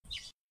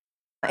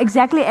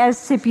exactly as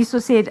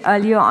Sepiso said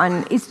earlier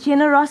on, it's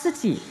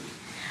generosity.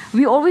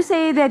 We always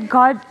say that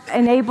God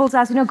enables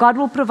us, God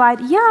will provide.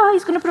 Yeah,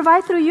 He's going to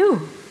provide through you,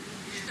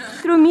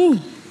 through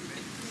me.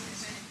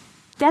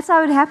 That's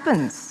how it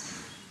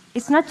happens.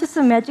 It's not just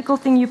a magical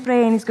thing you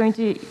pray and it's going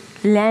to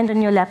land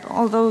on your lap,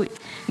 although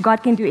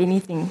God can do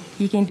anything.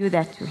 He can do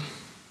that too.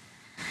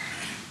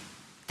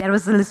 That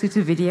was the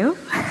Lesotho video.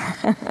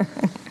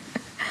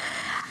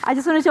 I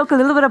just want to talk a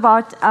little bit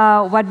about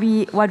what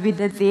we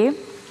did there.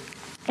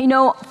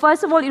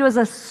 First of all, it was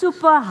a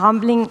super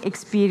humbling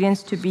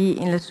experience to be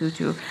in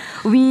Lesotho.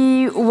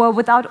 We were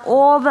without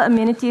all the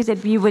amenities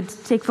that we would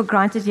take for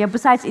granted here,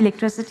 besides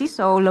electricity,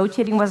 so load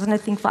shedding wasn't a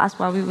thing for us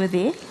while we were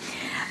there.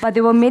 But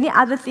there were many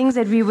other things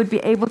that we would be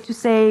able to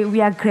say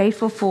we are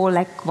grateful for,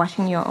 like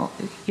washing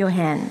your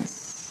hands.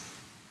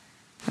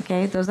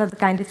 Okay, those are the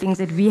kind of things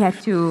that we had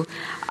to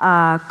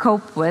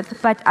cope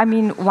with. But I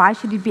mean, why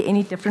should it be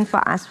any different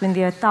for us when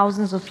there are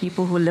thousands of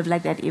people who live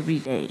like that every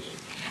day?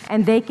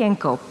 And they can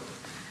cope.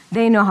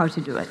 They know how to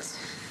do it.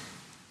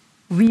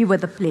 We were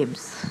the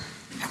plebs.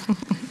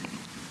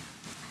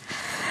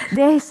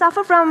 They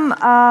suffer from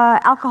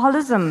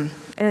alcoholism.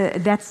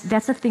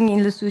 That's a thing in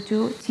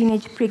Lesotho,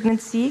 teenage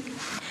pregnancy.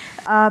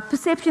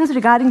 Perceptions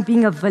regarding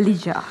being a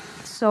villager.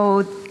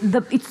 So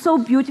it's so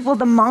beautiful,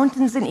 the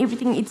mountains and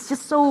everything, it's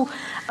just so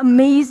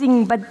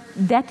amazing, but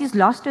that is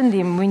lost on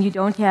them when you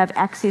don't have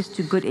access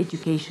to good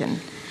education.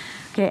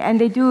 Okay, and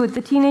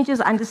the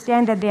teenagers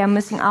understand that they are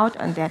missing out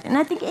on that. And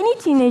I think any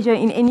teenager,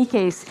 in any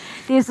case,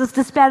 there's this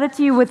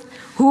disparity with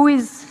who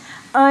is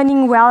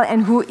earning well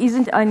and who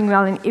isn't earning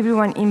well and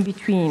everyone in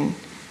between.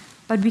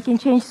 But we can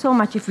change so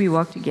much if we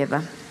work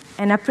together.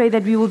 And I pray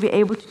that we will be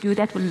able to do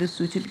that with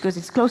Lesotho because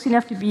it's close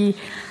enough to be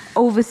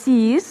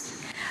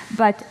overseas,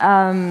 but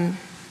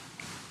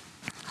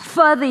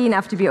further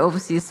enough to be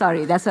overseas,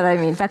 sorry, that's what I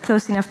mean, but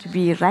close enough to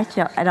be right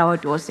here at our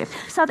doorstep.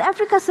 South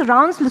Africa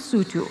surrounds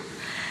Lesotho.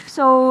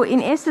 So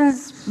in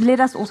essence, let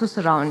us also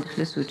surround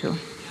Lesotho.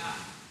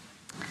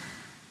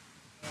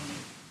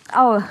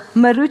 Oh,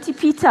 Maruti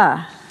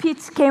Peter.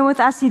 Pete came with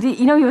us. He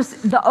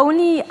was the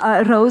only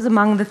rose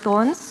among the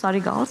thorns. Sorry,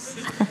 girls.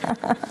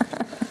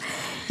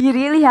 He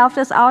really helped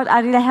us out. I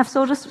really have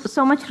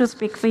so much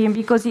respect for him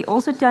because he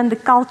also turned the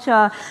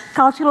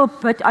cultural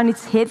bit on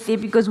its head there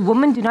because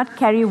women do not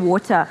carry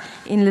water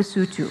in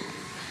Lesotho.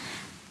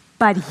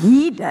 But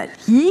he did.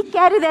 He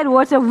carried that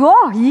water.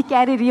 Whoa, he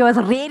was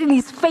red in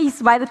his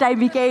face by the time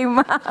he came.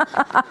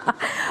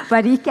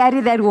 But he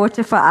carried that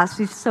water for us.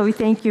 So we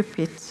thank you,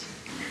 Pete.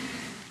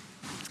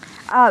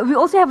 We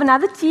also have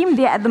another team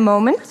there at the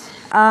moment.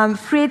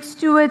 Fred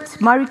Stewart,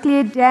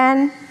 Marie-Claire,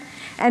 Dan,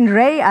 and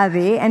Ray are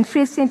there, and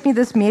Fred sent me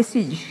this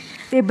message.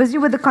 They're busy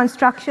with the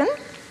construction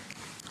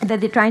that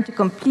they're trying to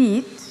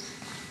complete.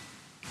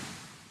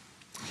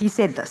 He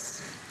said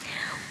this.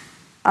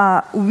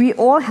 We're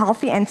all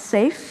healthy and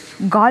safe.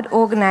 God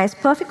organized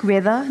perfect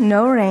weather,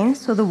 no rain,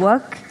 so the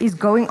work is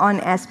going on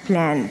as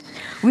planned.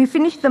 We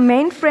finished the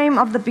main frame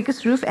of the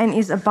biggest roof and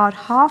is about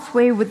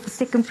halfway with the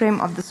second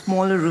frame of the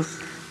smaller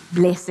roof.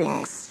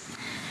 Blessings.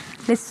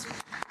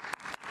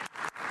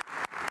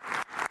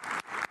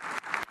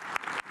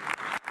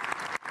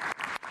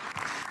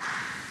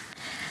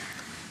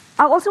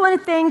 I also want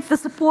to thank the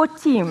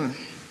support team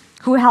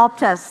who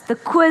helped us. The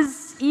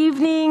quiz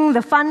evening, the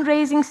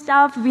fundraising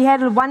stuff. We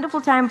had a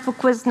wonderful time for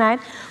quiz night.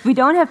 We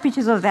don't have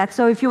pictures of that,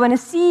 so if you want to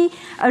see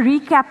a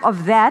recap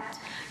of that,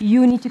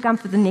 you need to come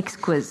for the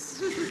next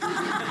quiz.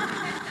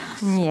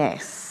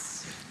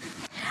 Yes.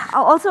 I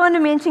also want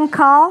to mention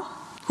Carl,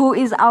 who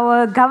is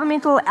our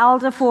governmental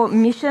elder for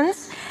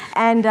missions,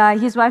 and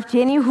his wife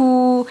Jenny,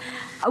 who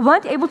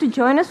weren't able to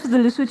join us for the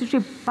Lesotho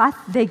trip, but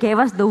they gave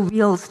us the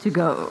wheels to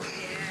go.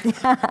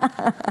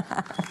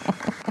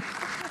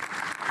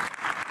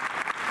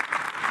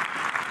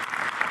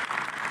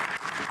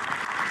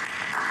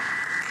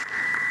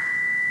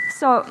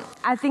 So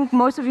I think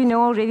most of you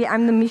know already,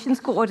 I'm the missions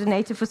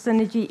coordinator for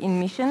Synergy in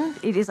Mission.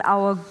 It is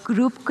our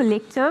group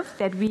collective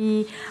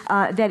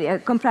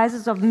that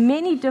comprises of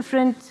many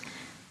different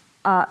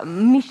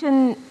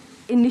mission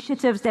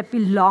initiatives that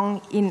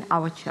belong in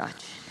our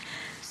church.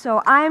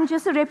 So I am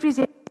just a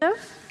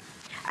representative,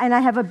 and I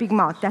have a big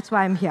mouth. That's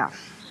why I'm here.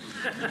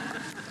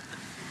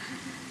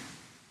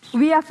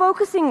 We are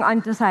focusing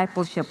on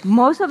discipleship.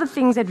 Most of the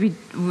things that we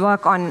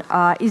work on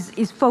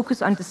is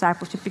focused on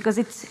discipleship because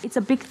it's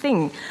a big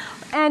thing.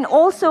 And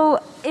also,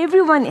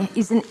 everyone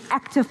is an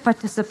active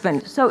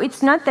participant. So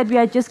it's not that we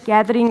are just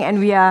gathering and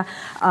we are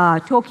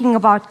talking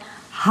about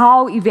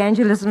how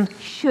evangelism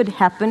should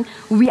happen.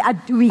 We are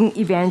doing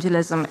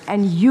evangelism,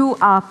 and you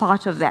are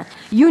part of that.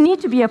 You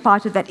need to be a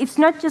part of that. It's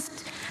not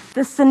just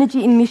the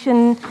Synergy in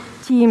Mission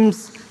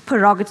team's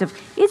prerogative.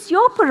 It's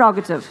your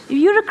prerogative. If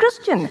you're a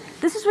Christian,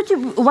 this is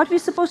what we're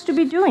supposed to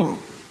be doing.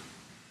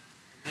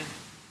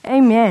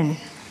 Amen.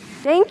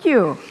 Thank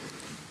you.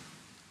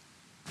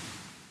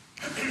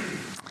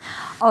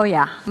 Oh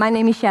yeah, my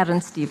name is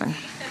Sharon Stephen.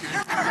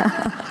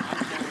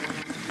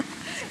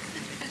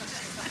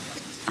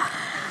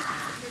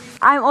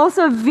 I'm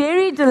also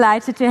very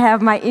delighted to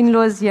have my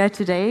in-laws here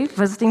today,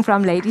 visiting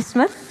from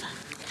Ladysmith.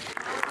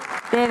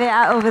 There they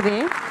are over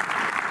there.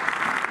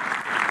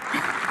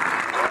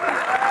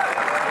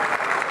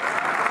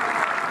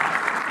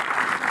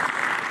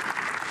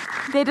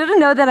 They didn't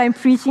know that I'm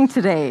preaching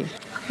today.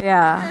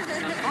 Yeah.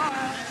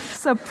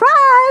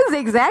 Surprise,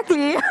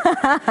 exactly.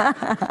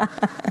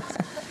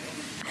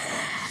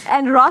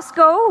 And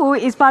Roscoe, who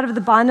is part of the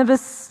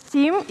Barnabas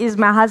team, is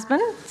my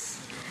husband,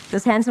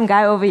 this handsome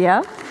guy over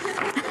here.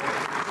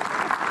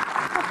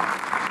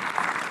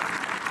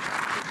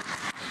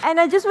 And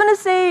I just want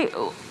to say,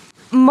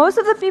 most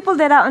of the people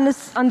that are on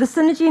the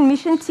Synergy and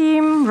Mission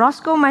team,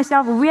 Roscoe,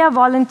 myself, we are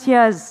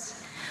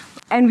volunteers.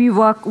 And we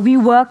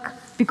work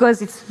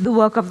because it's the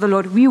work of the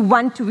Lord. We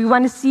want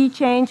to see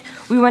change.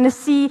 We want to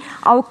see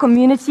our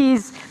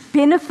communities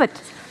benefit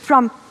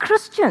from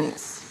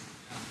Christians.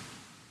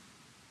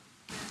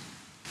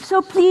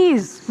 So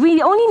please,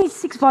 we only need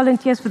 6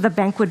 volunteers for the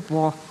banquet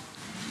ball.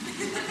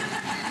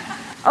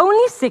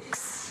 Only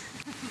 6.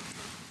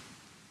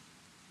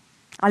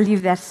 I'll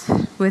leave that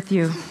with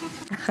you.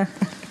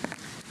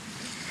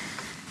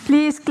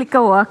 Please click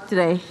a work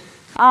today.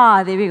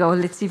 There we go.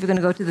 Let's see if we're going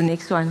to go to the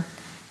next one.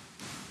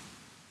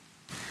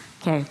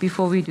 Okay,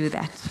 before we do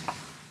that,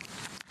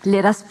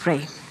 let us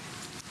pray.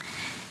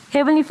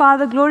 Heavenly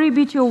Father, glory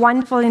be to your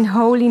wonderful and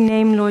holy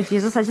name, Lord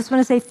Jesus. I just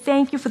want to say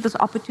thank you for this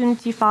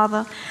opportunity,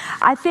 Father.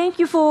 I thank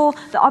you for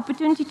the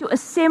opportunity to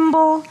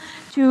assemble,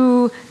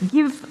 to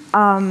give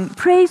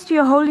praise to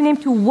your holy name,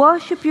 to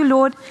worship you,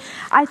 Lord.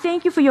 I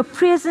thank you for your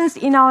presence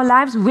in our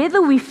lives,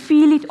 whether we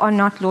feel it or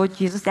not, Lord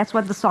Jesus. That's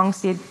what the song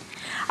said.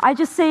 I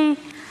just say,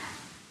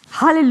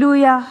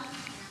 hallelujah,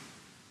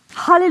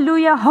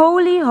 hallelujah,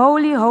 holy,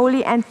 holy,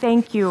 holy, and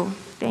thank you.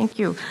 Thank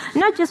you.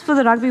 Not just for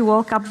the Rugby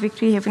World Cup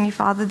victory, Heavenly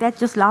Father, that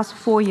just lasts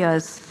 4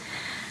 years.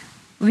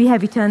 We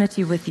have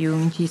eternity with you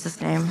in Jesus'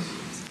 name.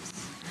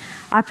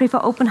 I pray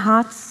for open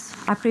hearts.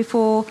 I pray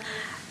for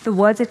the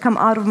words that come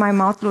out of my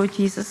mouth, Lord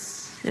Jesus.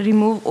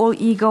 Remove all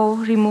ego,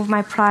 remove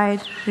my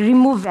pride,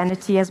 remove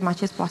vanity as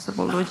much as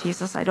possible, Lord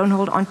Jesus. I don't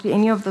hold on to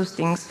any of those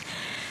things.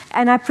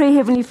 And I pray,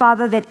 Heavenly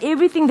Father, that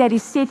everything that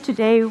is said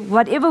today,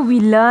 whatever we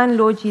learn,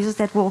 Lord Jesus,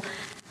 that will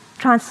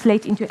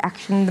translate into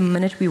action the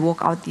minute we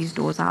walk out these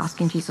doors. I ask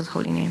in Jesus'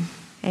 holy name.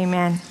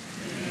 Amen.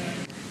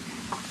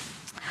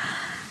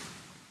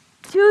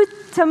 2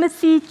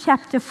 Timothy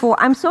chapter 4.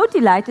 I'm so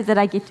delighted that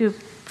I get to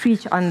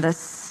preach on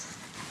this.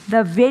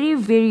 The very,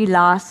 very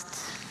last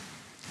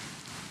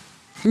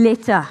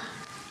letter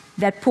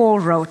that Paul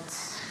wrote.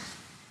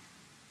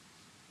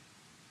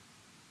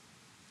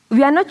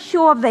 We are not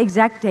sure of the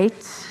exact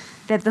date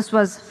that this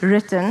was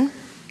written,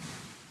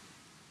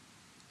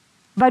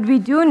 but we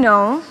do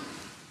know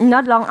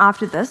not long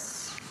after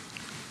this,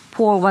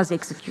 Paul was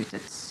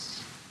executed.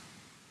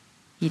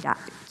 He died.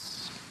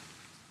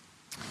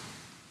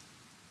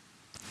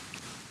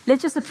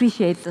 Let's just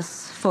appreciate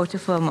this photo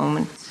for a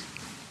moment.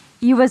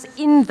 He was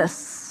in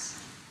this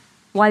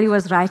while he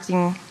was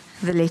writing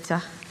the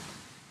letter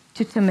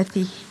to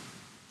Timothy.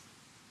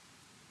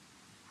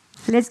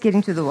 Let's get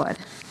into the word.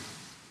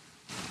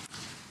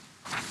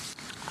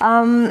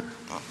 I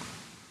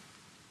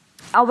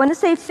want to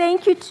say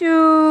thank you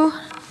to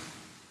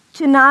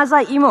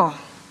Naza Imo.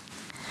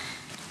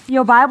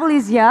 Your Bible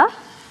is here,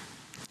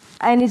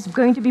 and it's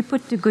going to be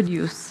put to good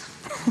use,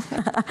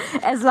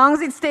 as long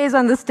as it stays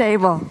on this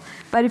table.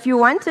 But if you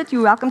want it,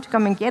 you're welcome to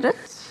come and get it.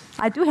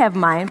 I do have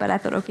mine, but I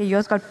thought, okay,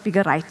 yours got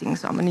bigger writing,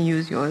 so I'm going to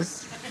use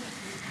yours.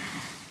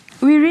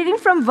 We're reading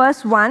from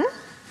verse 1.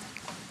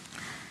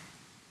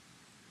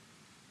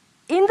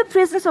 In the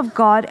presence of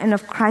God and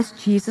of Christ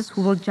Jesus,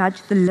 who will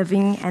judge the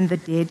living and the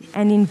dead,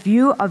 and in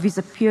view of his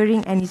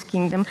appearing and his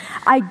kingdom,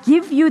 I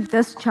give you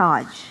this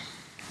charge.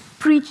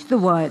 Preach the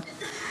word.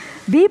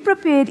 Be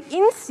prepared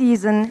in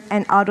season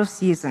and out of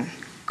season.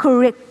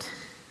 Correct,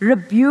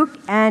 rebuke,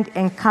 and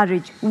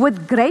encourage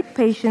with great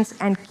patience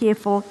and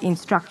careful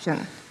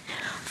instruction.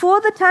 For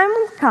the time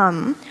will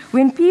come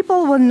when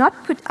people will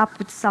not put up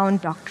with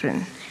sound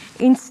doctrine.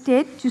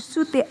 Instead, to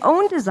suit their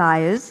own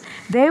desires,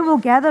 they will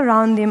gather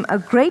around them a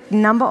great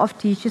number of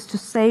teachers to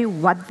say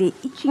what their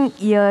itching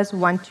ears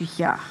want to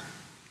hear.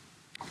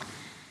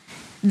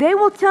 They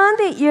will turn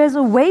their ears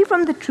away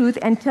from the truth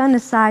and turn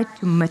aside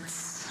to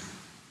myths.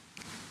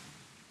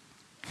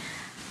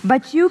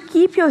 But you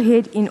keep your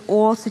head in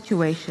all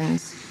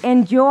situations,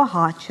 endure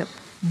hardship,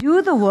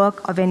 do the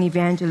work of an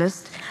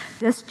evangelist,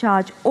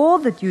 discharge all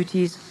the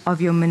duties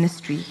of your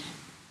ministry.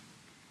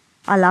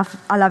 I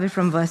love it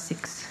from verse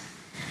 6.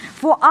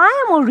 For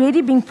I am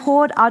already being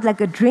poured out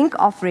like a drink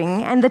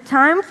offering, and the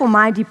time for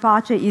my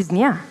departure is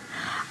near.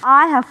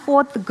 I have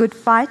fought the good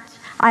fight.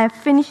 I have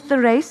finished the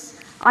race.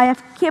 I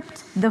have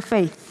kept the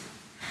faith.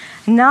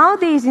 Now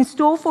there is in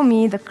store for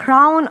me the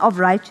crown of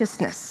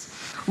righteousness,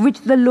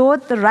 which the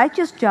Lord, the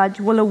righteous judge,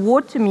 will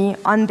award to me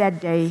on that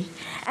day.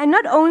 And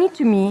not only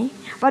to me,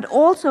 but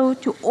also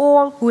to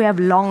all who have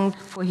longed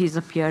for his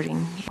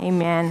appearing.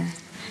 Amen.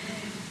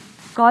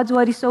 God's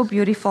word is so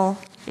beautiful.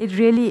 It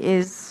really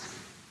is.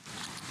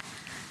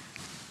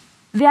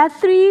 There are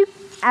 3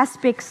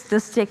 aspects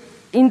this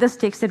in this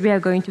text that we are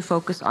going to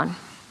focus on.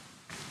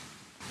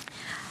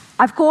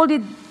 I've called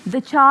it the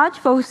charge,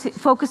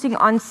 focusing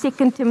on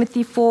 2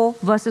 Timothy 4,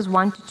 verses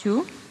 1 to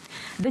 2,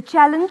 the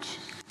challenge,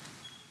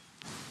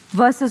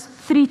 verses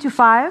 3 to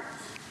 5,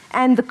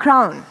 and the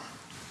crown,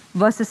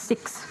 verses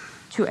 6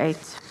 to 8.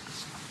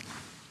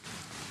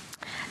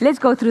 Let's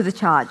go through the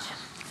charge.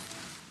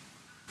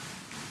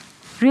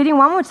 Reading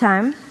one more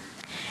time.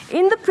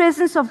 In the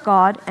presence of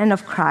God and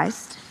of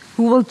Christ,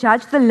 who will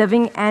judge the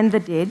living and the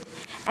dead,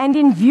 and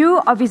in view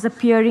of his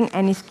appearing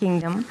and his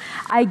kingdom,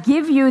 I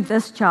give you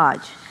this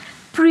charge.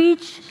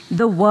 Preach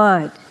the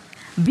word.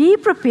 Be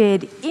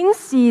prepared in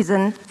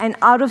season and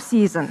out of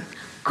season.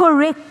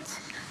 Correct,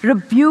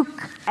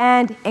 rebuke,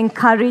 and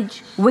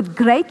encourage with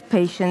great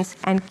patience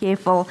and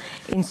careful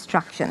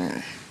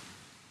instruction.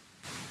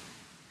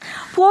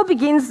 Paul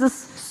begins this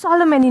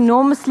solemn and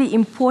enormously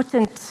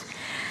important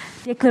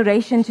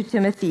declaration to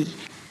Timothy.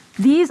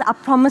 These are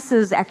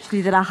promises,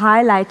 actually, that are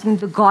highlighting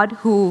the God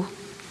who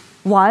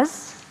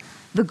was,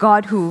 the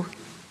God who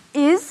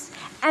is,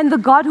 and the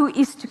God who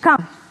is to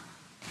come.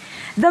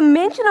 The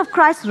mention of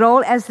Christ's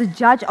role as the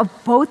judge of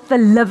both the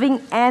living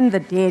and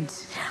the dead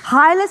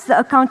highlights the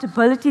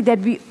accountability that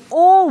we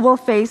all will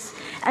face,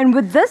 and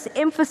with this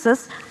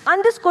emphasis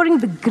underscoring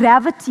the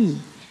gravity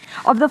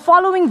of the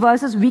following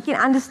verses, we can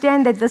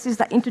understand that this is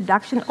the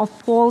introduction of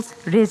Paul's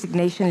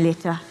resignation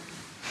letter.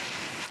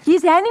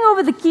 He's handing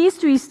over the keys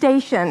to his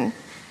station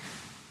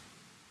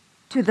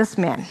to this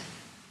man.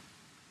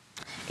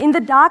 In the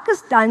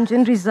darkest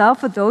dungeon reserved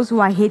for those who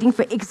are heading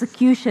for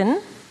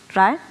execution,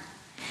 right?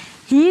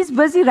 He's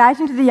busy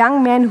writing to the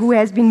young man who he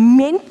has been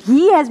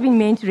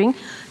mentoring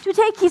to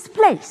take his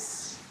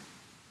place.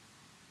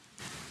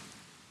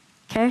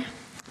 Okay?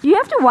 You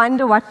have to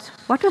wonder what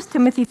was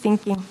Timothy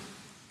thinking?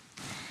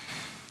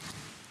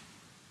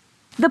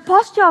 The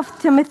posture of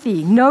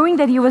Timothy, knowing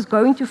that he was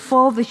going to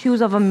fill the shoes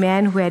of a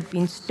man who had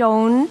been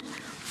stoned,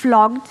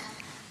 flogged,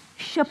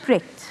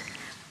 shipwrecked,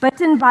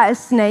 bitten by a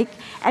snake,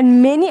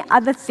 and many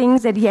other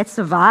things that he had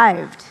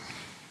survived.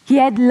 He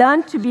had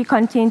learned to be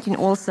content in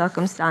all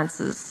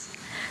circumstances.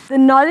 The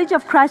knowledge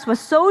of Christ was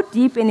so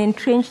deep and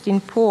entrenched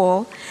in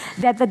Paul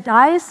that the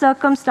dire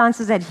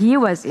circumstances that he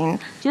was in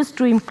just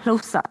drew him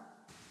closer.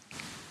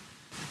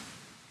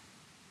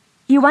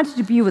 He wanted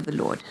to be with the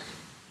Lord.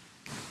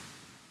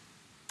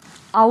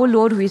 Our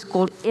Lord, who is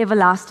called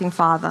Everlasting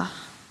Father,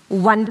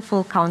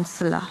 Wonderful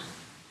Counselor,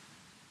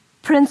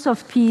 Prince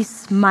of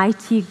Peace,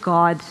 Mighty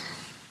God.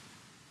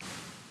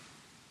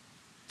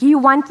 He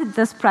wanted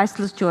this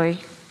priceless joy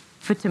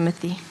for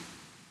Timothy.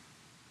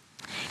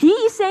 He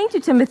is saying to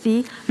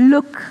Timothy,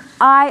 look,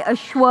 I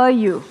assure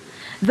you,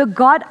 the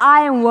God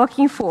I am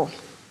working for,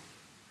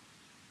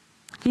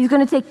 he's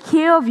going to take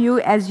care of you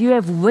as you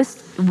have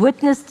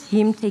witnessed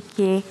him take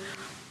care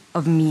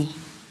of me.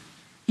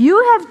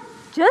 You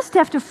just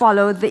have to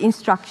follow the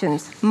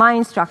instructions, my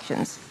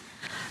instructions.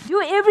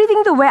 Do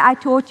everything the way I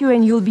taught you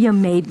and you'll be a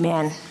made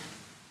man.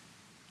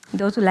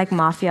 Those who like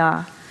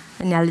mafia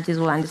analogies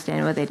will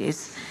understand what that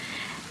is.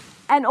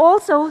 And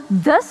also,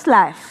 this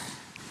life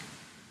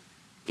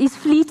is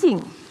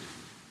fleeting.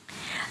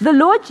 The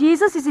Lord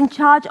Jesus is in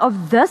charge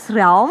of this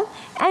realm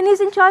and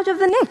is in charge of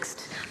the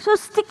next. So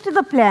stick to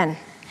the plan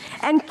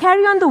and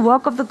carry on the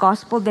work of the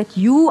gospel that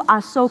you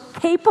are so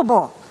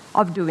capable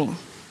of doing.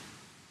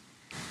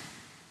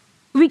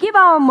 We give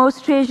our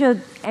most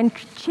treasured and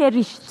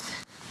cherished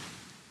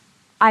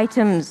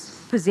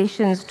items,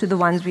 possessions to the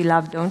ones we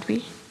love, don't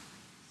we?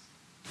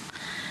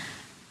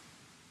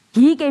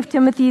 He gave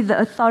Timothy the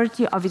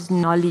authority of his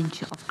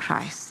knowledge of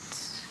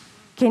Christ.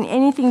 Can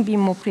anything be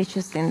more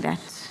precious than that?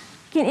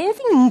 Can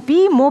anything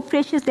be more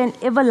precious than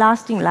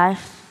everlasting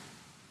life?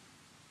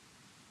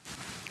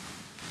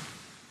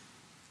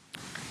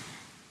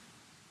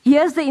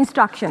 Here's the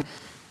instruction.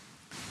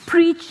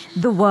 Preach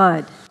the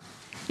word.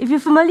 If you're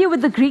familiar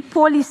with the Greek,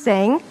 Paul is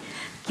saying,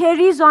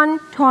 kerizon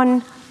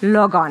ton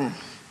logon.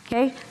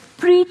 Okay?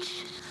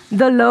 Preach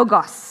the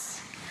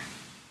logos.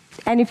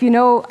 And if you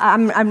know,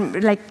 I'm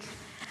like,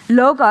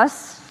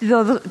 logos,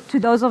 to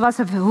those of us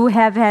who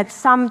have had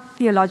some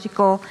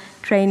theological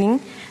training,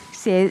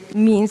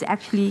 means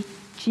actually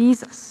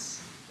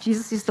Jesus.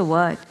 Jesus is the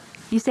word.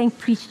 He's saying,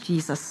 preach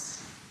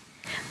Jesus.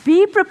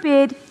 Be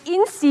prepared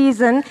in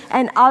season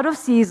and out of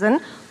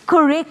season,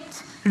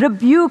 correct,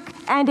 rebuke,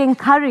 and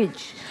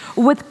encourage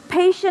with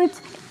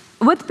patience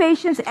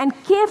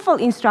and careful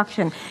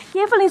instruction.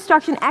 Careful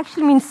instruction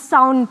actually means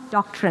sound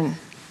doctrine.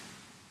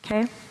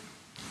 Okay?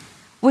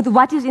 With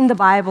what is in the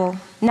Bible,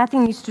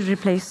 nothing needs to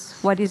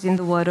replace what is in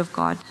the Word of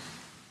God.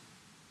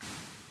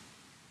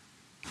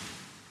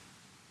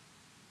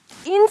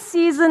 In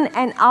season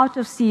and out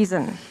of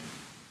season,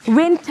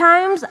 when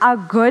times are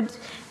good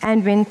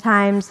and when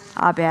times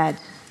are bad.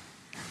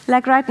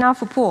 Like right now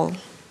for Paul.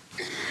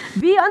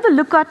 Be on the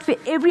lookout for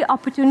every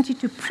opportunity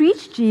to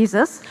preach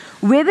Jesus,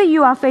 whether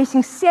you are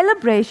facing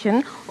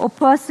celebration or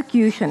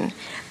persecution.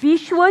 Be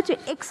sure to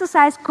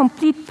exercise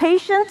complete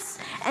patience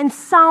and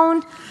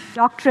sound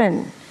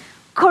doctrine.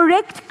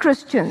 Correct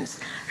Christians,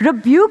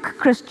 rebuke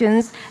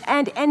Christians,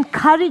 and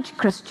encourage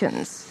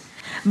Christians.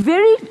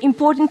 Very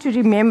important to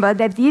remember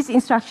that these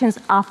instructions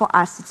are for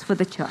us, it's for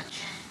the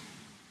church.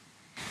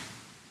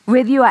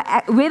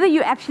 Whether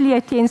you actually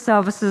attend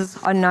services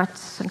or not,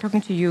 I'm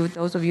talking to you,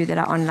 those of you that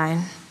are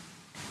online.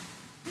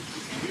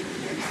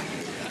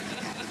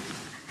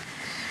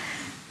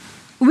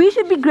 We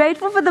should be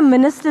grateful for the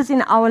ministers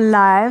in our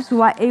lives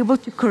who are able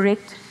to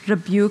correct,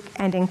 rebuke,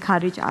 and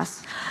encourage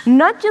us.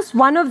 Not just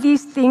one of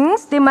these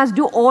things, they must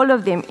do all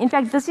of them. In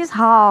fact, this is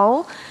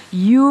how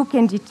you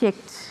can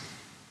detect,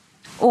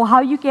 or how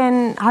you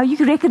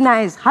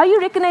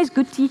recognize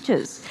good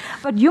teachers.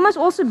 But you must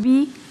also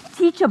be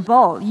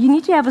teachable. You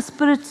need to have a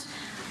spirit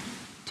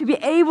to be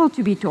able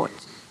to be taught.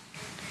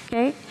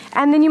 Okay?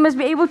 And then you must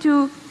be able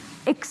to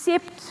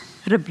accept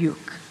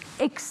rebuke,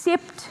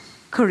 accept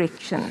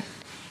correction,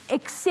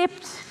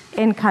 accept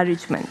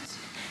encouragement.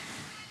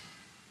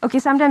 Okay,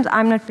 sometimes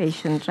I'm not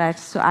patient, right?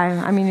 So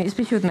I mean,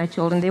 especially with my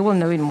children, they will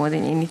know it more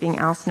than anything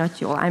else,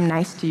 not you all. I'm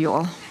nice to you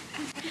all.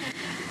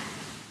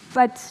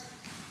 But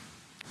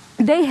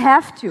they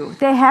have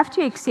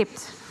to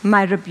accept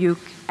my rebuke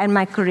and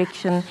my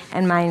correction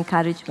and my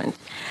encouragement.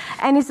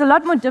 And it's a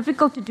lot more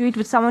difficult to do it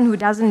with someone who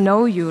doesn't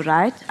know you,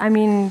 right? I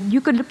mean,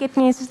 you could look at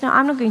me and say, no,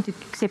 I'm not going to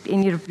accept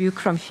any rebuke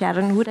from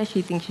Sharon. Who does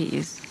she think she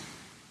is?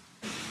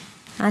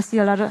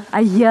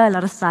 I hear a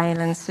lot of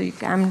silence, so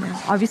I'm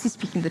obviously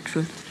speaking the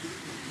truth.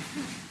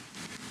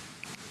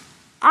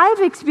 I've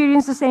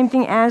experienced the same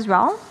thing as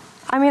well.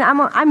 I mean,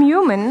 I'm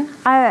human.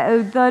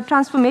 The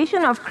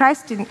transformation of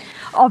Christ,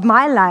 of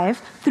my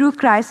life through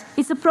Christ,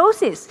 is a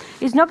process.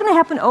 It's not going to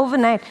happen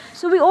overnight.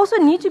 So we also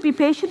need to be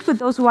patient with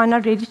those who are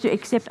not ready to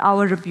accept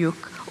our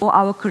rebuke or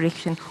our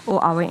correction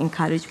or our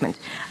encouragement.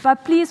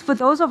 But please, for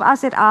those of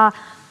us that are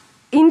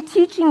in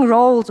teaching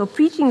roles or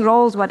preaching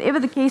roles, whatever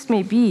the case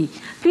may be,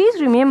 please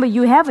remember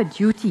you have a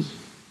duty.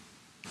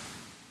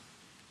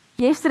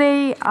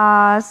 Yesterday,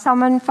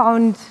 someone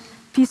found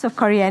a piece of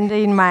coriander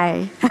in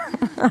my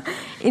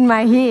in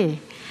my hair.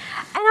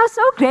 And I was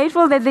so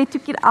grateful that they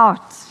took it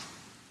out,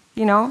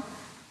 you know.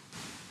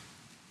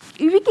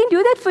 We can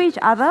do that for each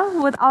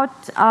other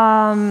without,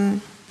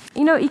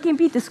 it can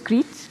be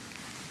discreet.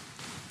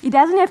 It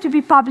doesn't have to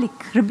be public.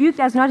 Rebuke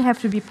does not have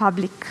to be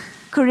public.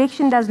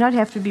 Correction does not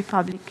have to be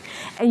public.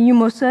 And you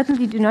most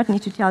certainly do not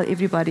need to tell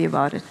everybody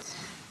about it.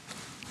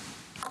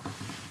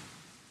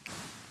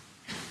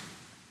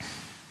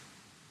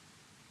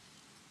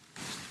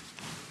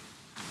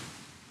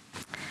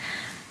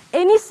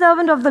 Any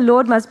servant of the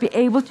Lord must be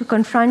able to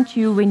confront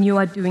you when you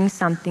are doing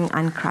something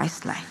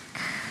unchristlike.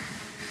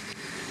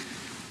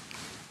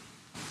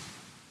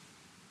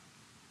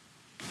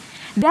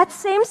 That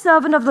same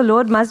servant of the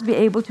Lord must be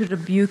able to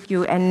rebuke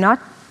you,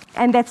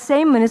 and that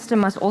same minister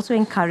must also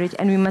encourage,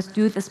 and we must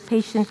do this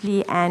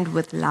patiently and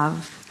with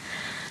love.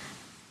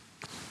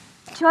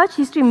 Church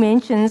history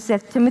mentions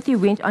that Timothy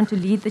went on to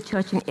lead the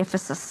church in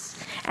Ephesus,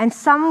 and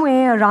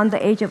somewhere around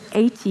the age of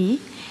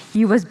 80,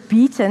 he was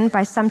beaten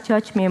by some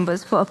church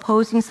members for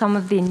opposing some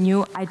of their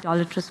new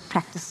idolatrous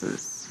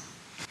practices.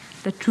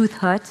 The truth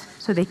hurt,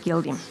 so they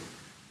killed him.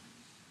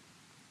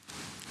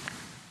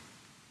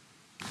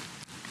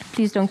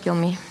 Please don't kill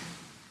me.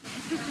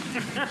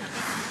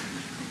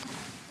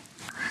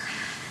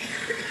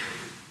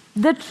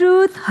 The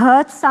truth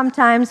hurts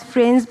sometimes,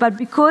 friends, but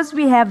because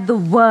we have the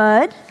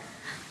Word,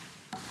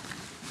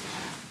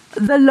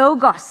 the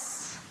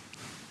Logos,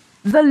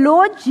 the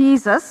Lord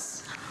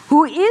Jesus,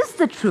 who is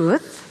the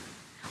truth,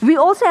 we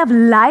also have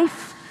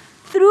life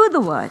through the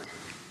Word,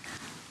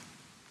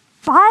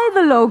 by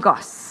the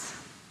Logos,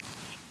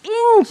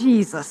 in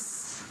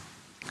Jesus.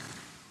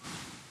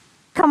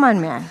 Come on,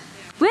 man.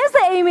 Where's the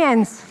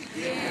amens?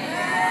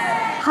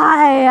 Yeah.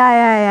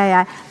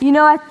 Hi. You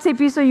know what,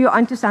 Tsepiso, you're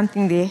onto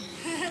something there.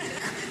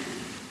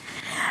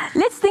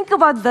 Let's think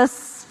about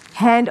this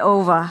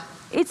handover.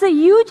 It's a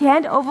huge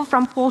handover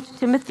from Paul to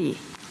Timothy.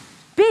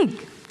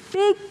 Big.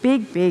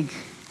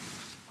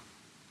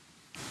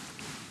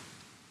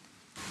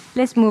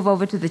 Let's move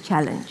over to the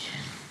challenge.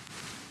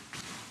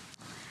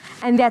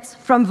 And that's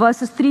from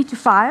verses 3 to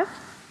 5.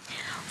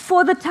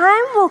 For the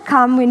time will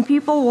come when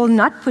people will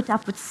not put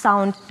up with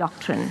sound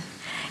doctrine.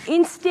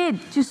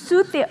 Instead, to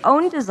suit their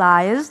own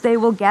desires, they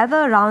will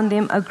gather around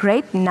them a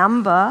great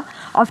number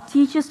of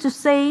teachers to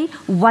say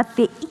what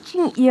their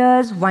itching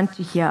ears want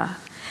to hear.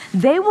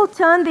 They will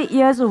turn their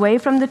ears away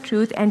from the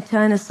truth and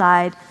turn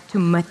aside to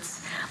myths.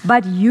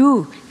 But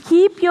you,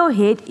 keep your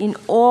head in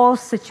all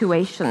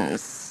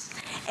situations.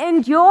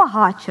 Endure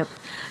hardship.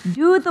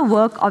 Do the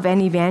work of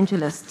an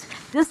evangelist.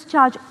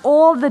 Discharge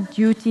all the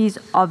duties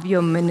of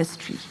your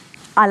ministry.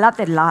 I love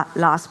that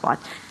last part.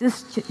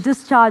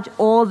 Discharge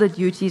all the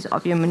duties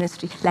of your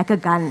ministry, like a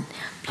gun.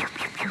 Pew,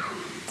 pew, pew.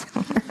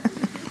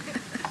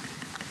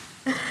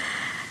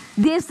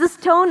 There's this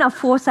tone of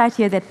foresight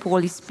here that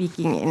Paul is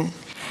speaking in.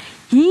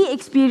 He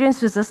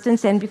experienced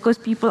resistance, and because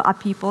people are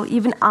people,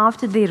 even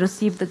after they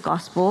receive the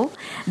gospel,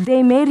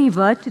 they may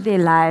revert to their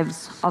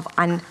lives of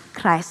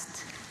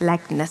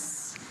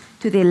unChrist-likeness,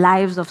 to their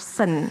lives of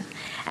sin.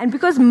 And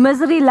because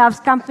misery loves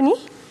company,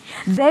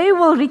 They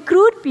will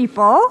recruit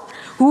people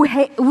who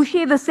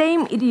share the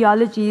same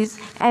ideologies,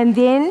 and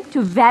then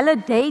to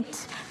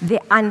validate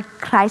their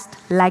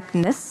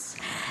un-Christ-likeness,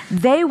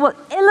 they will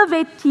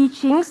elevate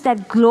teachings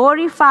that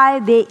glorify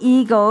their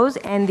egos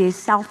and their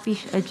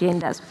selfish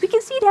agendas. We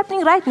can see it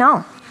happening right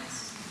now.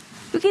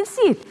 You can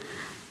see it.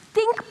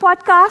 Think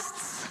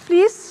podcasts,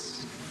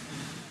 please.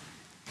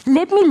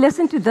 Let me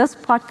listen to this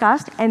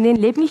podcast and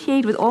then let me share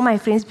it with all my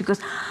friends, because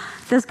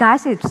this guy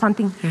said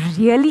something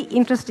really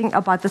interesting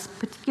about this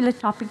particular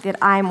topic that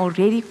I'm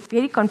already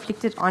very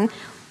conflicted on,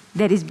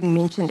 that is being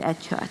mentioned at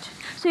church.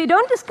 So you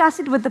don't discuss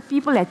it with the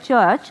people at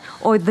church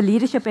or the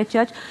leadership at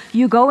church.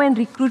 You go and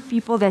recruit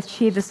people that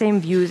share the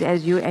same views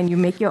as you, and you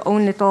make your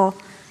own little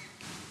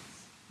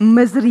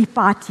misery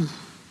party.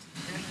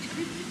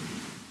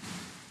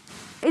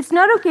 It's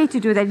not okay to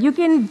do that. You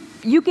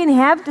can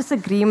have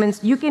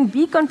disagreements, you can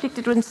be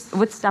conflicted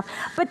with stuff,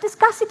 but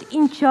discuss it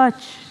in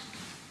church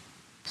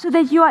so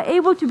that you are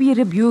able to be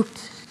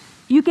rebuked.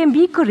 You can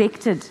be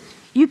corrected.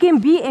 You can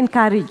be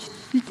encouraged.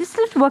 Just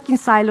let's work in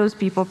silos,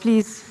 people,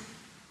 please.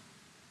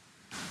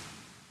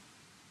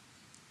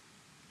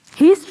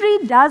 History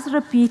does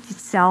repeat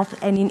itself,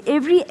 and in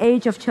every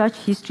age of church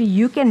history,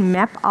 you can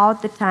map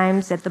out the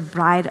times that the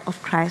bride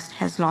of Christ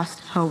has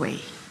lost her way.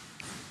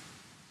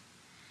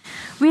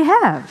 We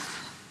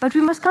have, but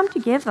we must come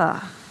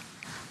together.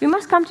 We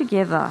must come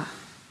together.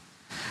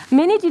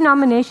 Many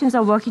denominations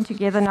are working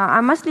together now. I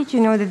must let you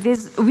know that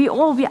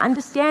we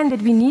understand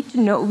that we need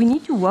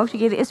to work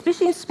together,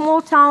 especially in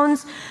small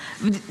towns.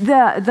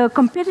 The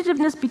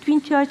competitiveness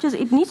between churches,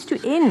 it needs to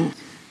end.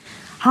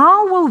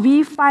 How will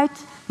we fight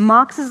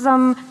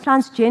Marxism,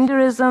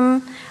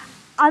 transgenderism,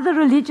 other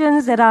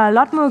religions that are a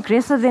lot more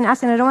aggressive than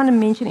us? And I don't want to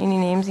mention any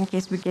names in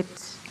case we get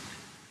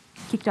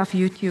kicked off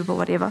YouTube or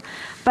whatever.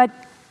 But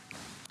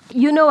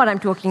you know what I'm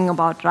talking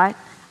about, right?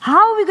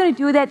 How are we going to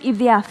do that if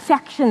there are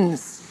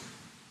factions?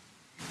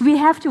 We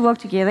have to work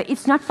together.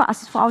 It's not for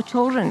us, it's for our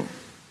children.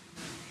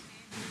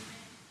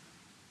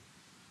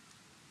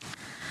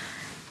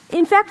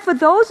 In fact, for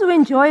those who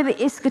enjoy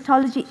the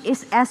eschatology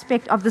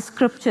aspect of the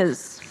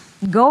scriptures,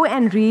 go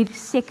and read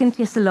 2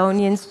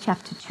 Thessalonians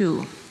chapter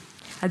 2.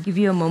 I'll give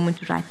you a moment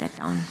to write that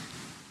down.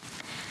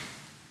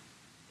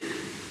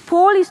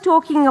 Paul is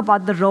talking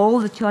about the role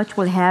the church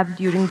will have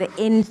during the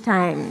end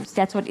times.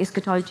 That's what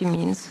eschatology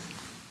means.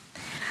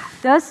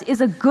 This is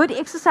a good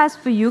exercise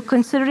for you,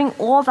 considering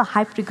all the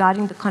hype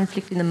regarding the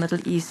conflict in the Middle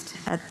East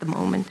at the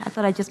moment. I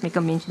thought I'd just make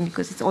a mention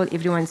because it's all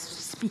everyone's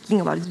speaking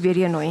about. It's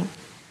very annoying.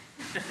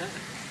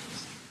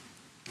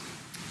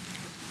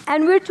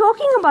 And we're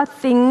talking about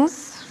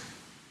things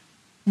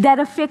that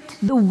affect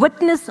the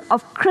witness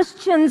of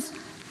Christians,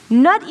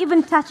 not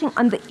even touching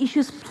on the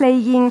issues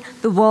plaguing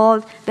the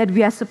world that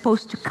we are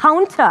supposed to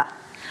counter,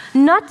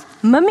 not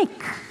mimic.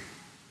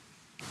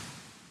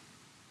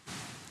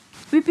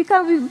 We've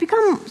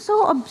become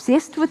so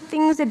obsessed with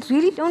things that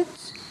really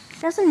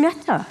doesn't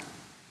matter.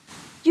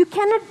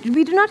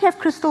 We do not have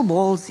crystal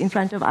balls in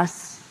front of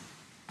us.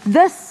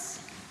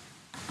 This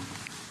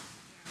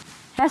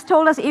has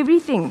told us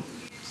everything.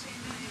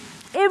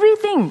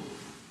 Everything.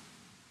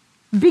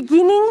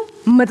 Beginning,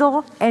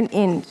 middle, and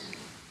end.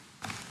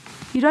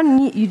 You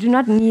do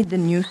not need the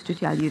news to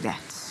tell you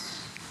that.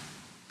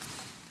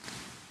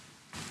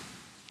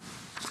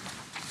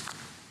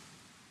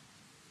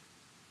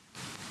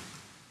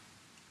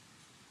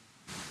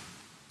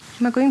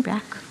 Am I going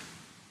back?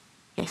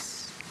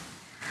 Yes.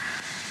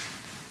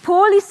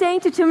 Paul is saying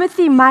to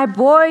Timothy, my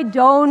boy,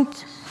 don't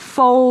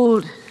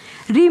fold.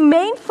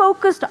 Remain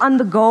focused on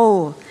the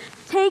goal.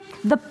 Take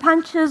the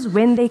punches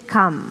when they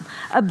come.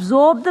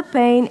 Absorb the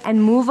pain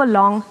and move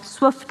along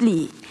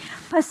swiftly.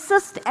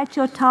 Persist at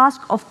your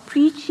task of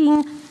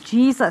preaching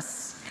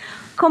Jesus.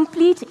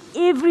 Complete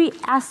every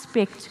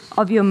aspect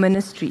of your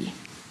ministry.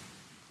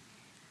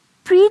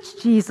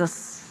 Preach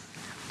Jesus.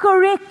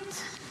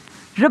 Correct.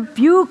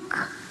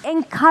 Rebuke.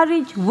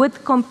 Encourage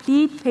with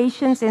complete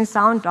patience and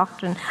sound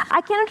doctrine. I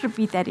cannot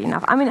repeat that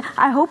enough. I mean,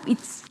 I hope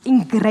it's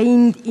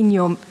ingrained in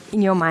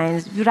your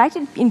minds. You write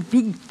it in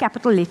big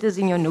capital letters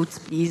in your notes,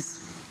 please.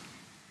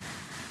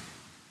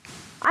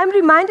 I'm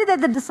reminded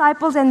that the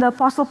disciples and the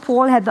Apostle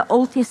Paul had the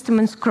Old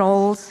Testament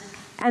scrolls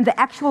and the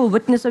actual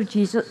witness of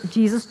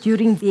Jesus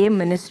during their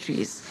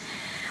ministries.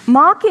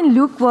 Mark and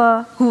Luke,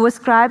 who were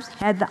scribes,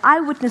 had the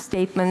eyewitness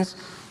statements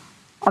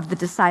of the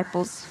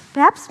disciples,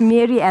 perhaps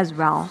Mary as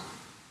well.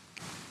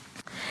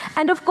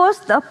 And of course,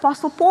 the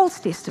Apostle Paul's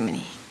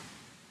testimony.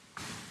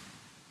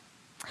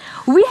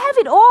 We have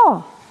it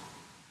all.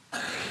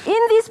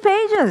 In these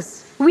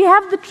pages, we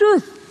have the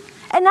truth.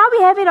 And now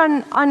we have it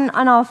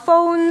on our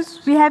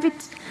phones. We have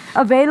it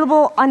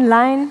available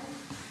online.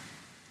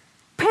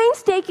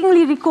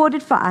 Painstakingly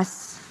recorded for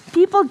us.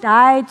 People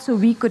died so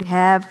we could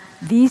have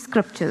these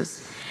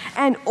scriptures.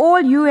 And all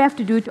you have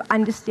to do to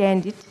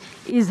understand it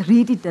is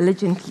read it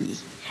diligently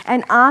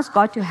and ask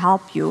God to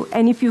help you.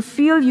 And if you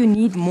feel you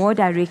need more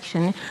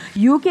direction,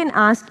 you can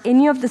ask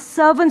any of the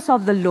servants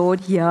of the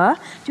Lord here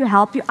to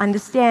help you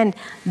understand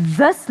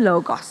this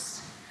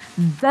logos,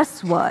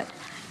 this word,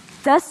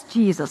 this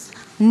Jesus,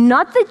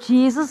 not the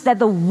Jesus that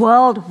the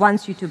world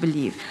wants you to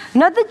believe,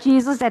 not the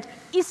Jesus that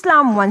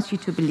Islam wants you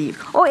to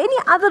believe, or any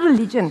other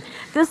religion.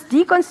 This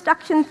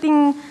deconstruction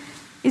thing,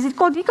 is it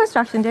called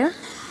deconstruction, Dana?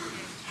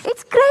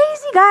 It's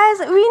crazy, guys.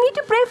 We need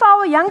to pray for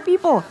our young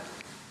people.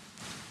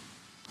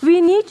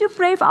 We need to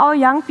pray for our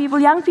young people.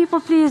 Young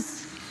people,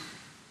 please.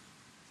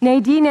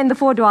 Nadine and the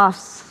Four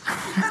Dwarfs.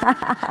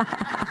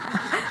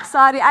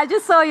 Sorry, I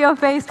just saw your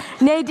face.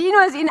 Nadine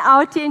was in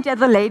our tent at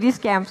the ladies'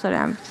 camp. Sorry,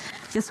 I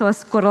just saw a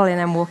squirrel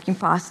and I'm walking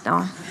past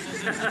now.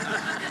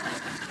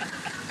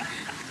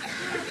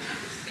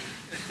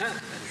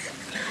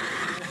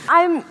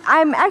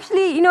 I'm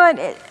actually,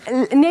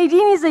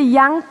 Nadine is a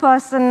young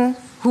person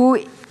who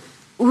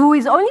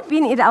has only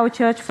been at our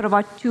church for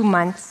about 2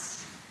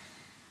 months.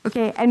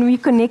 Okay, and she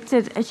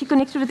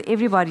connected with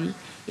everybody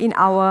in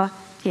our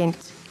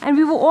tent. And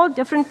we were all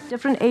different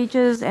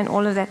ages and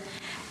all of that.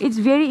 It's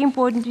very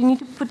important. We need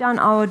to put down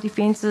our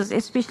defenses,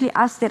 especially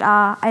us that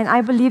are, and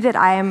I believe that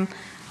I'm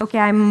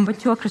a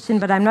mature Christian,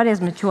 but I'm not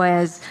as mature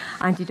as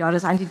Auntie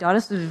Doris. Auntie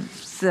Doris,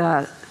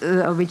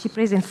 when she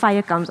prays and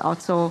fire comes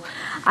out, so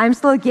I'm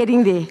still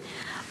getting there.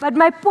 But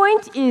my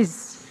point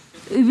is,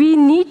 we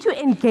need to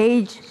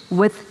engage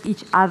with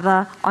each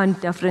other on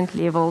different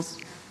levels.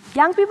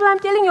 Young people, I'm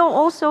telling you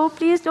also,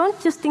 please don't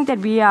just think that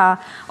we are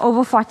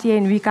over 40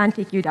 and we can't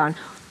take you down.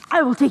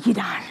 I will take you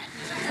down.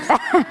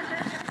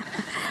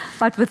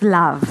 But with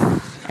love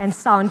and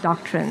sound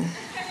doctrine.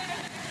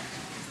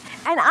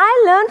 And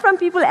I learned from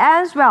people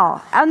as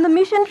well. On the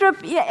mission trip,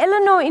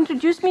 Eleanor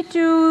introduced me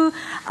to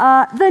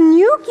the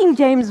New King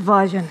James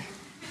Version.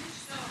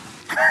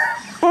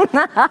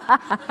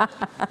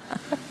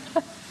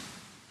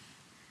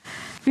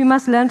 We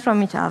must learn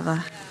from each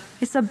other.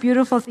 It's a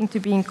beautiful thing to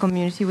be in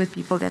community with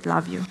people that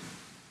love you.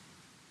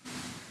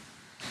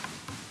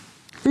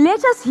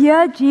 Let us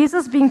hear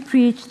Jesus being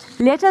preached.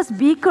 Let us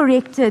be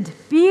corrected,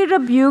 be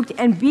rebuked,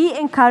 and be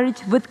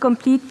encouraged with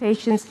complete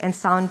patience and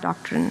sound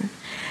doctrine.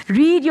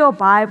 Read your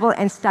Bible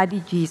and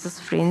study Jesus,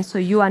 friends, so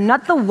you are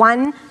not the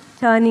one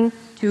turning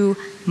to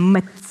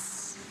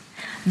myths.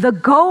 The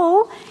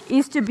goal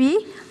is to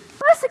be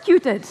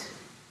persecuted.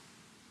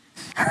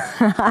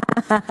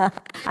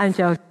 I'm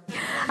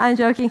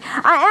joking.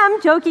 I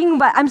am joking,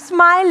 but I'm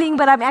smiling,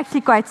 but I'm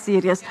actually quite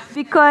serious.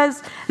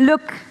 Because,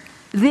 look,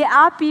 there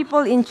are people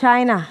in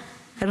China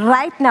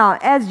right now,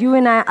 as you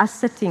and I are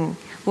sitting,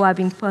 who are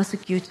being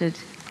persecuted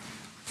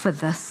for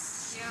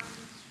this.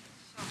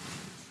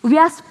 We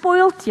are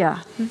spoiled here.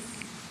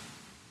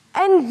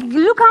 And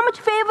look how much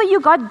favor you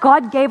got.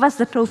 God gave us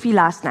the trophy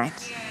last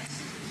night.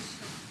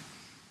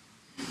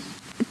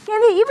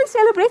 Can they even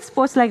celebrate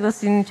sports like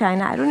this in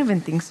China? I don't even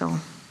think so.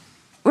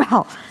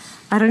 Well,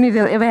 I don't know if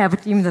they'll ever have a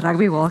team in the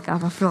Rugby World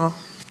Cup. I feel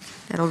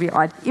that'll be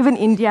odd. Even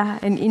India,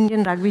 an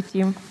Indian rugby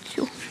team.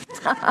 Shoo.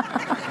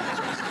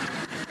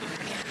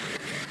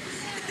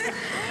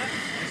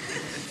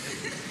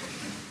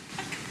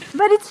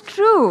 But it's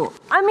true.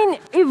 I mean,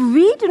 if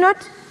we do not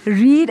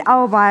read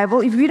our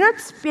Bible, if we do not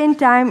spend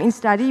time in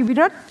study, if we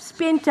do not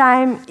spend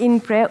time in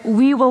prayer,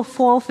 we will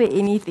fall for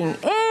anything.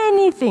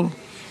 Anything.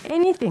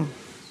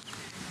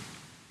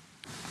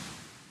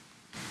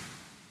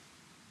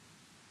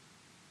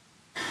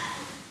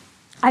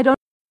 I don't.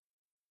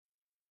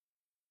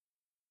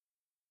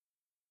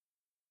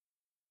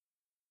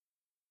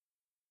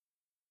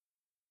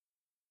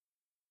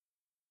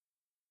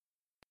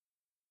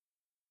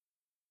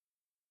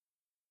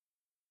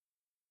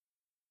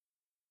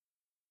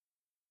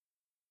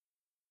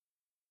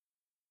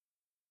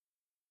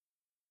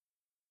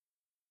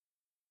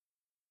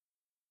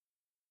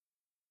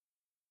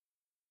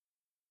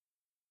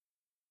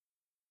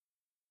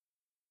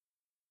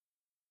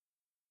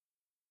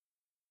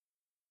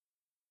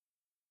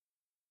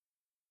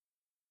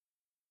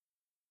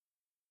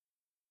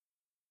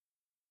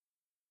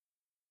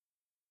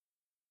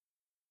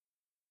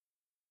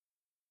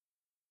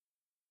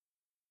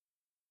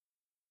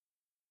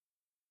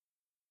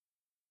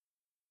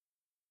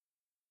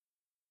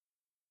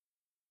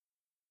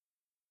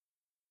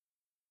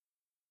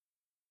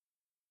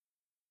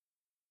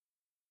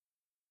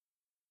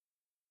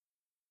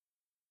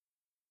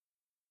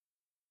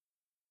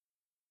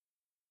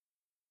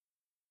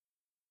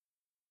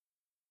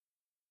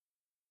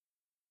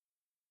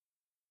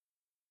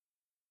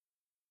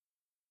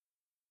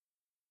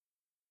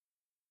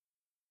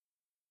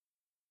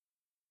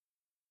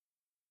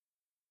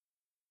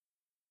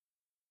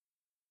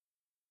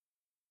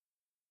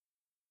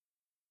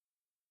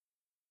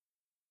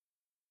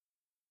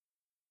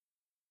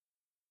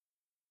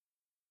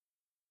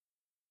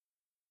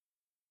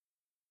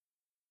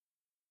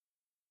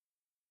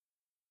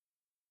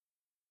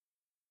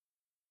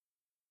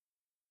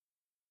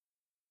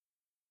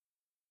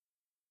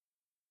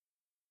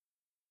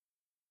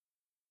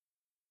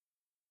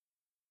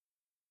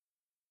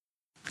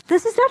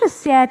 This is not a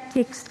sad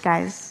text,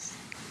 guys.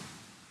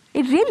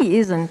 It really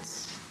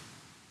isn't.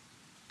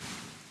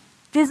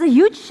 There's a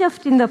huge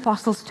shift in the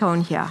apostles' tone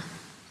here.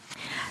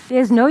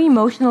 There's no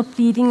emotional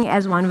pleading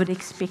as one would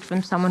expect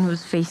from someone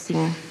who's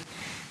facing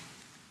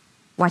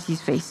what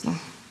he's facing.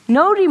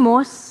 No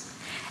remorse,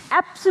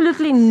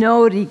 absolutely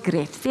no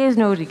regret. There's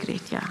no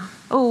regret, yeah.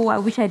 Oh, I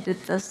wish I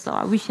did this, or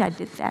I wish I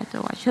did that,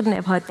 or I shouldn't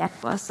have hurt that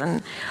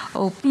person.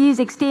 Oh, please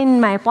extend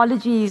my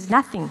apologies.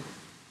 Nothing.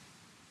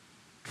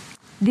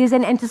 There's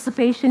an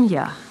anticipation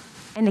here,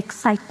 an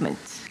excitement.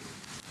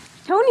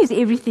 Tone is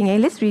everything, eh?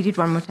 Let's read it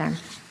one more time.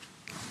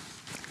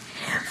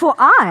 For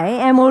I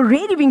am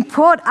already being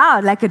poured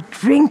out like a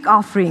drink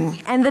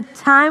offering, and the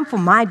time for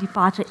my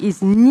departure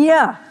is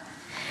near.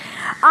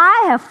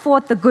 I have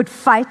fought the good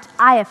fight.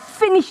 I have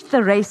finished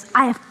the race.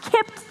 I have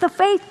kept the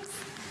faith.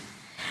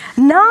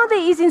 Now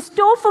there is in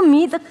store for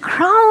me the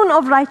crown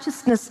of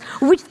righteousness,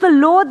 which the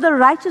Lord, the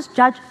righteous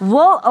judge,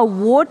 will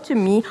award to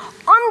me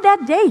on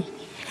that day.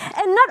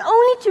 And not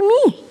only to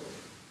me,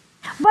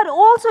 but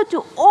also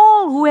to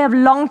all who have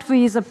longed for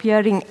his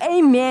appearing.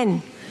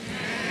 Amen.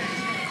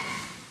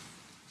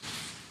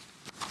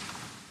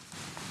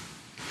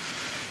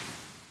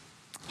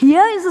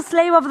 Here is a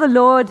slave of the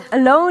Lord,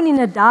 alone in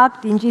a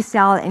dark, dingy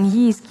cell, and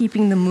he is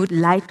keeping the mood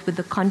light with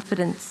the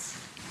confidence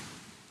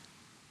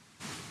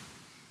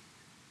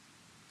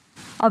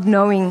of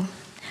knowing,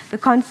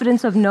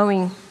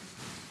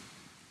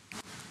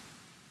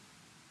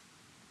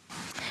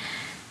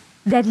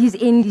 that his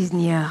end is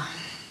near.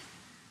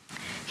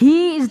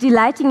 He is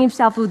delighting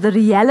himself with the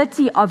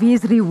reality of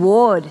his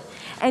reward.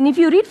 And if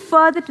you read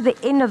further to the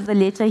end of the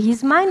letter,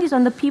 his mind is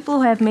on the people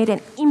who have made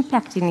an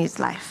impact in his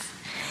life.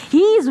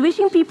 He is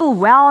wishing people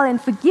well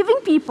and forgiving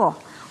people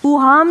who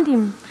harmed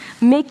him,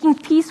 making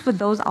peace with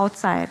those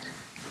outside.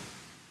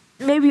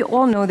 May we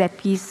all know that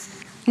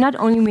peace, not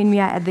only when we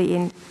are at the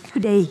end,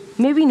 today.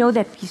 May we know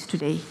that peace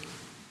today.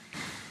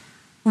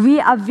 We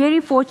are very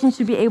fortunate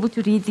to be able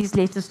to read these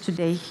letters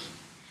today.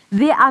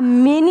 There are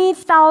many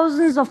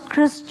thousands of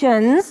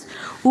Christians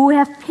who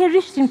have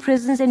perished in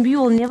prisons, and we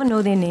will never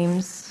know their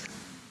names.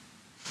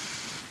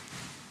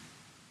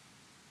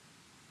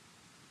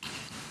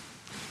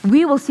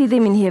 We will see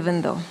them in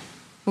heaven, though,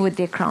 with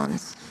their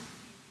crowns.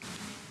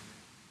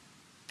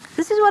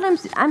 This is what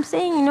I'm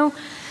saying,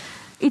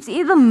 it's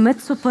either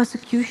myths or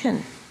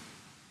persecution.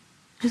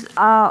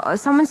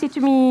 Someone said to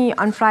me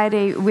on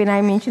Friday when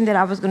I mentioned that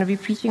I was going to be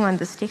preaching on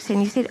this text, and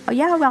he said, oh,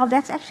 yeah, well,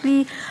 that's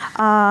actually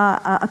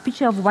a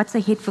picture of what's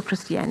ahead for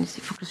Christianity,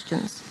 for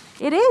Christians.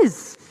 It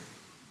is.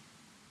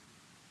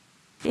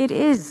 It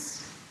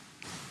is.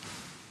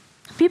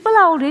 People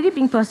are already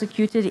being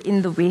persecuted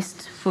in the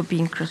West for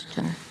being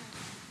Christian.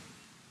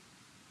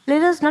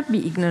 Let us not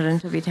be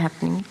ignorant of it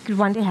happening. It could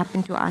one day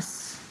happen to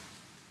us.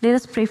 Let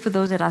us pray for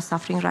those that are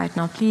suffering right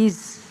now,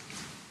 please.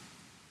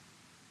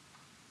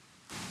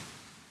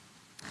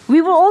 We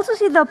will also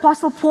see the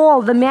Apostle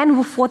Paul, the man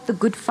who fought the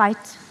good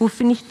fight, who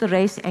finished the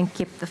race and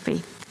kept the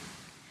faith.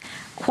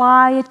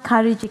 Quiet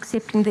courage,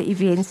 accepting the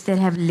events that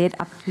have led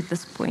up to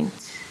this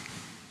point.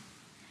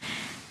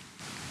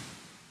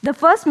 The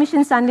first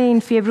Mission Sunday in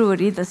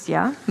February this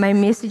year, my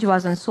message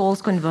was on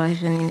Saul's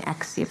conversion in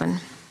Acts 7.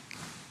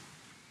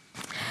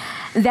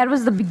 That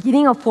was the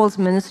beginning of Paul's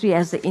ministry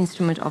as the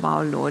instrument of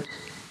our Lord.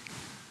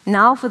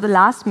 Now, for the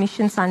last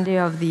Mission Sunday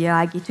of the year,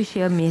 I get to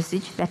share a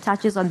message that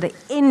touches on the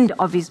end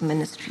of his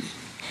ministry.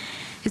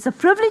 It's a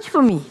privilege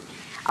for me,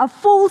 a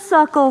full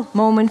circle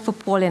moment for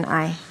Paul and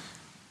I.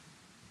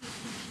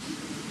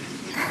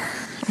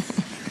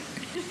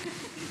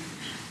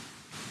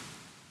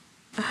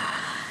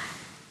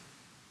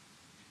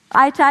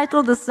 I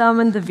titled the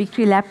sermon The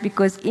Victory Lap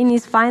because in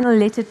his final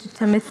letter to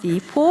Timothy,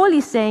 Paul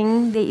is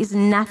saying there is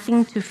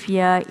nothing to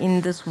fear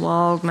in this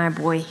world, my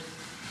boy.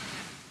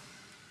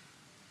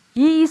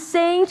 He is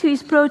saying to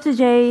his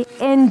protege,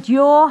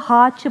 endure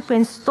hardship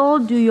and still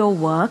do your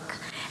work.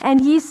 And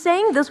he's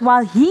saying this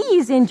while he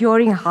is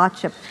enduring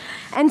hardship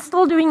and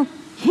still doing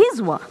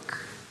his work.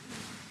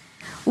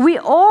 We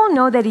all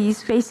know that he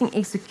is facing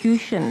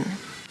execution,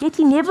 yet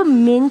he never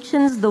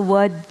mentions the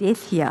word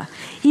death here.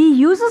 He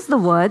uses the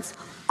words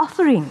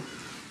offering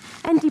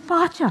and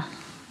departure.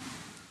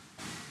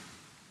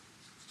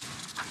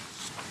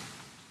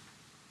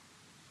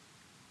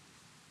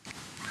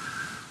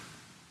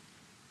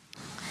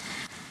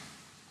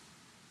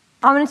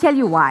 I'm going to tell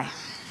you why.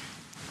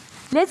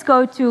 Let's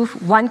go to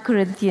 1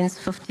 Corinthians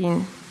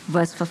 15,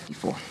 verse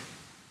 54.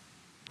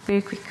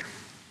 Very quick.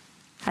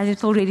 As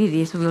it's already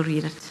there, so we'll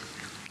read it.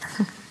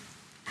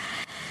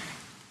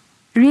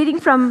 Reading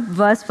from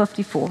verse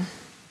 54.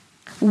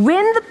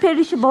 When the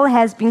perishable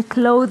has been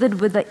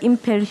clothed with the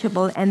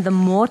imperishable and the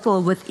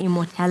mortal with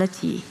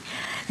immortality,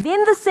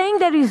 then the saying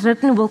that is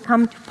written will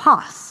come to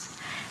pass.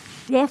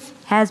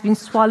 Death has been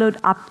swallowed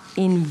up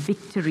in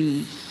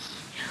victory.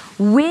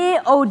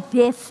 Where, O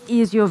death,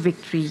 is your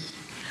victory?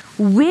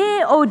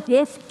 Where, O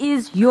death,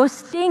 is your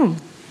sting?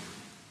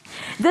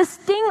 The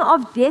sting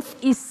of death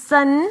is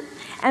sin,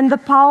 and the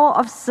power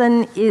of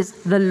sin is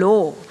the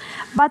law.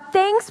 But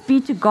thanks be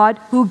to God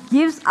who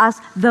gives us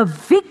the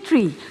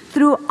victory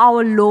through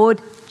our Lord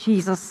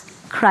Jesus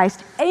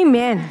Christ.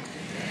 Amen.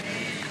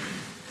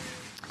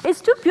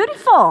 It's too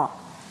beautiful.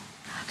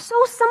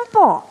 So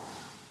simple.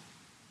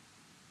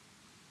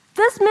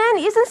 This man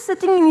isn't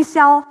sitting in his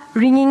cell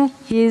wringing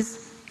his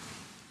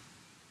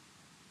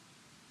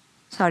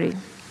Sorry,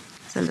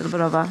 it's a little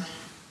bit of a...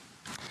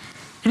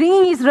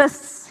 Wringing his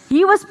wrists,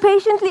 he was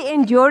patiently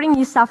enduring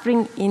his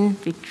suffering in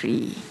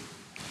victory.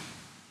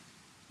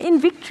 In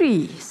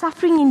victory,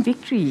 suffering in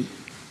victory.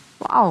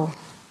 Wow.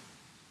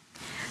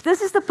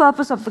 This is the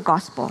purpose of the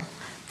gospel.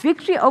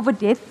 Victory over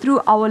death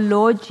through our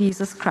Lord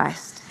Jesus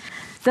Christ.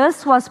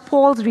 This was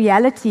Paul's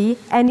reality,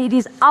 and it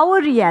is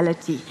our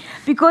reality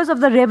because of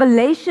the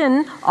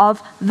revelation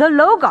of the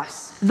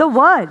Logos, the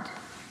Word,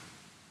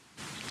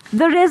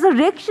 the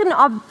resurrection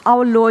of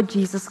our Lord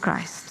Jesus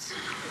Christ.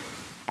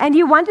 And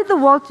he wanted the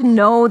world to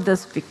know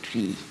this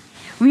victory.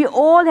 We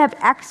all have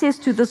access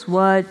to this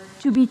Word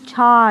to be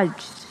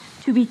charged,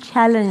 to be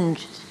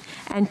challenged,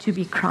 and to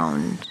be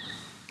crowned.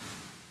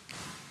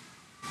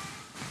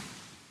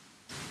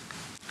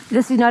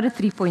 This is not a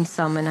 3-point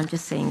sermon, I'm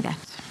just saying that.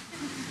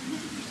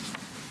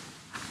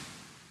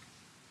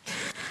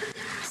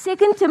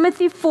 2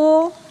 Timothy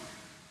 4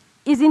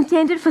 is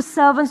intended for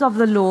servants of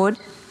the Lord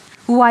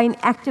who are in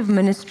active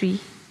ministry,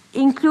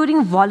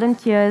 including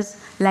volunteers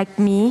like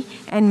me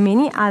and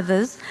many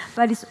others,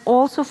 but it's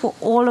also for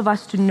all of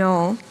us to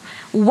know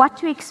what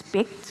to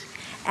expect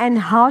and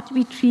how to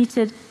be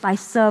treated by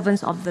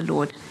servants of the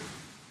Lord.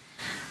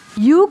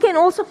 You can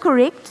also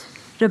correct,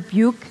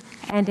 rebuke,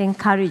 and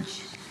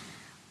encourage.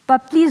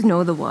 But please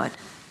know the Word.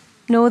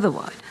 Know the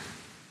Word.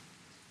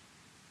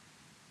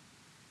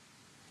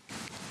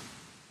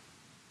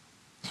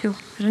 Sure.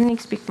 I didn't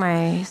expect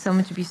my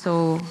sermon to be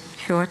so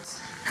short.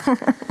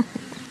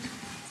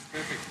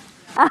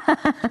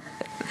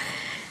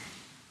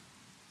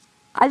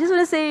 I just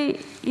want to say,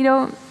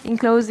 in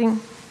closing,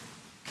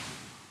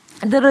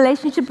 the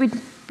relationship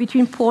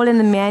between Paul and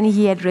the man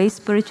he had raised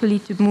spiritually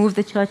to move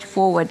the church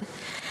forward.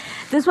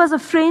 This was a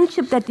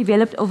friendship that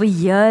developed over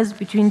years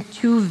between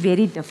two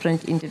very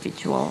different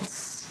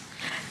individuals.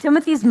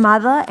 Timothy's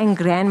mother and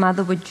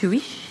grandmother were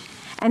Jewish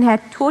and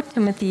had taught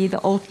Timothy the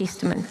Old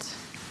Testament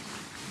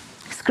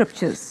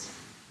scriptures.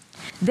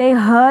 They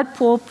heard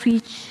Paul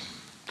preach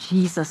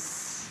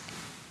Jesus.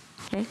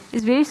 Okay?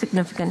 It's very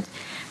significant.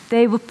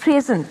 They were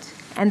present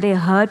and they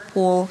heard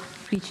Paul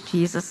preach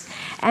Jesus.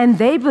 And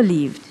they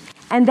believed.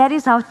 And that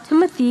is how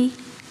Timothy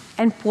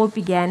and Paul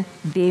began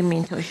their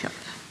mentorship.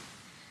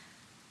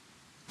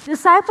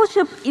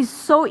 Discipleship is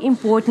so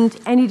important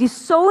and it is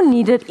so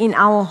needed in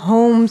our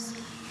homes,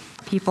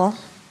 people.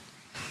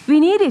 We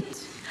need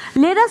it.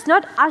 Let us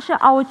not usher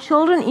our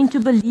children into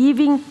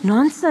believing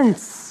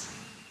nonsense.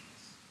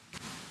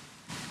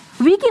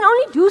 We can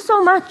only do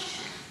so much.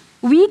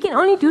 We can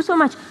only do so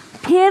much.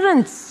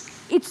 Parents,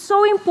 it's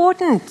so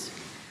important.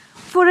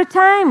 For a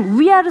time,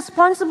 we are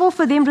responsible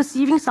for them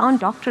receiving sound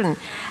doctrine.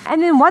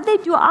 And then what they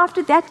do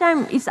after that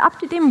time is up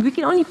to them. We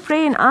can only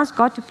pray and ask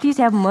God to please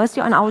have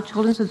mercy on our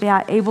children so they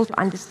are able to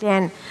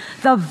understand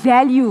the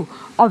value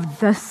of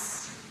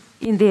this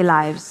in their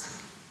lives.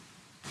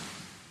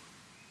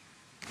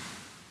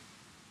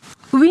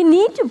 We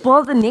need to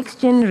build the next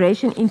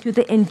generation into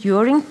the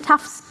enduring,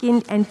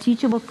 tough-skinned, and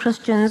teachable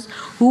Christians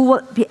who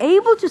will be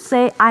able to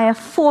say, I have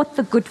fought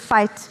the good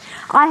fight.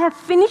 I have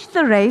finished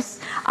the race.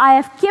 I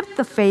have kept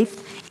the faith.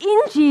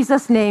 In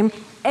Jesus' name,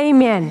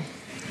 amen.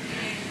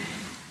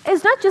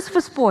 It's not just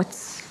for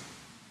sports.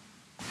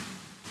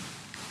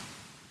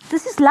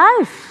 This is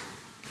life.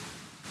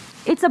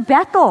 It's a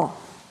battle.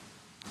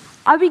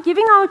 Are we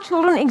giving our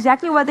children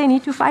exactly what they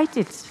need to fight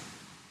it?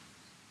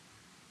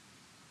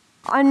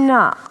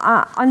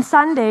 On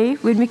Sunday,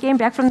 when we came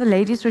back from the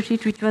ladies'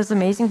 retreat, which was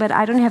amazing, but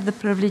I don't have the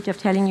privilege of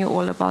telling you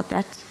all about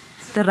that.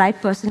 The right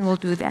person will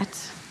do that.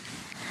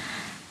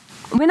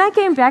 When I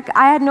came back,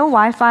 I had no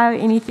Wi-Fi or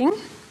anything,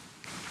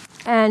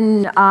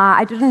 and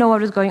I didn't know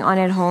what was going on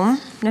at home.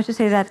 Not to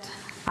say that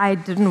I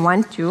didn't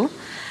want to,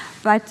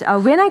 but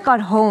when I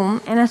got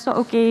home and I saw,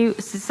 okay,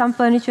 some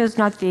furniture is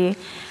not there,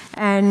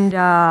 and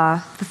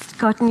the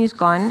curtain is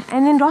gone,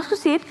 and then Roscoe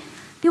said,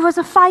 there was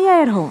a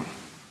fire at home.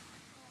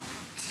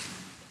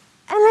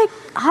 And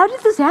how did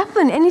this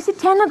happen? And he said,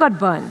 Tana got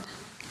burned.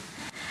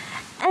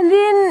 And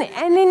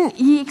then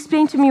he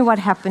explained to me what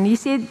happened. He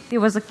said there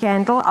was a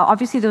candle.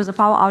 Obviously, there was a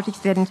power outage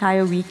that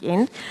entire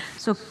weekend.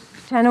 So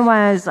Tana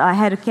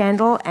had a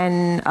candle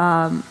and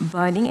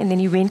burning, and then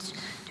he went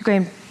to go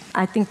and,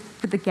 I think,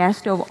 put the gas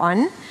stove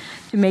on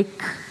to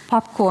make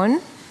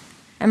popcorn.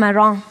 Am I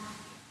wrong?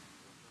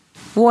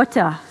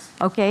 Water,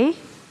 okay?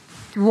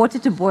 Water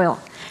to boil.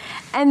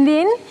 And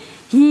then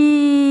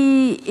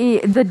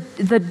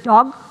the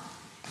dog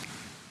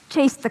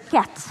chased the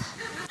cat.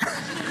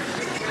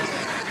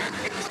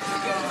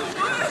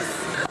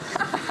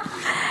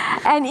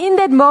 And in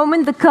that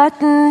moment, the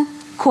curtain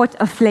caught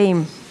a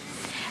flame.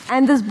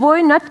 And this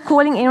boy, not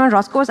calling anyone,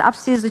 Roscoe was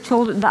upstairs,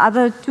 the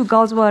other two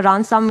girls were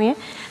around somewhere.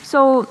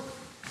 So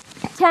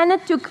Tanner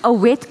took a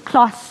wet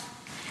cloth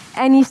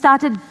and he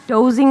started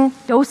dosing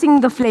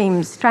the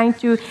flames,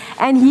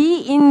 and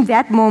he, in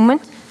that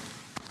moment,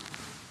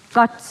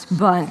 got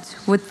burnt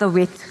with the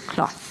wet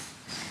cloth.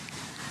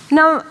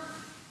 Now,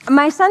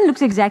 my son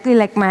looks exactly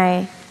like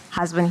my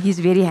husband. He's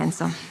very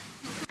handsome.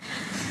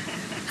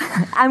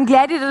 I'm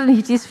glad it didn't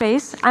hit his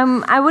face.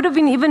 I would have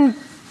been even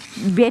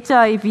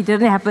better if it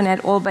didn't happen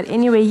at all. But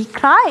anyway, he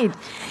cried.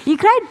 He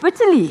cried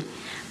bitterly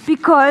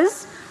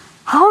because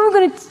how am I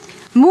going to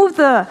move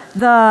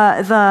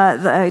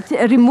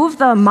remove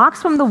the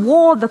marks from the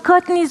wall? The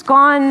curtain is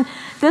gone.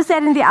 This,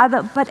 that, and the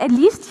other. But at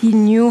least he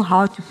knew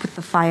how to put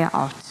the fire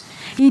out.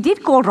 He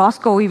did call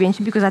Roscoe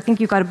eventually because I think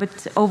he got a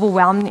bit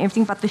overwhelmed and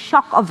everything. But the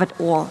shock of it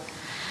all.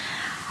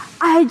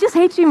 I just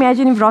hate to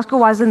imagine if Roscoe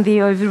wasn't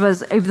there, or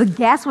if the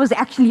gas was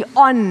actually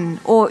on,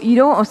 or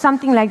or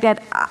something like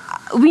that.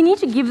 We need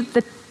to give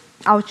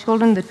our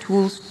children the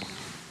tools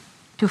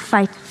to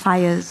fight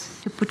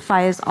fires, to put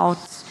fires out,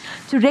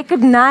 to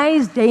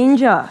recognize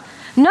danger,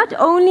 not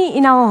only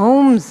in our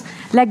homes,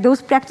 like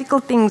those practical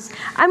things.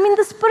 I mean,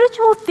 the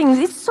spiritual things.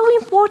 It's so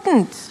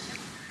important.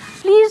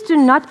 Please do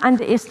not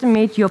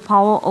underestimate your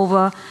power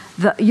over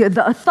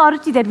the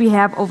authority that we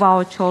have over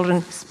our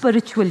children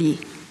spiritually.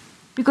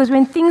 Because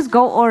when things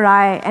go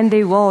awry, and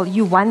they will,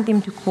 you want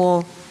them to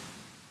call,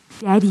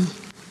 Daddy,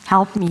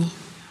 help me.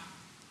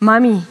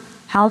 Mommy,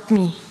 help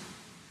me.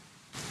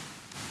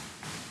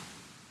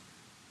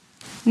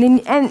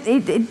 And and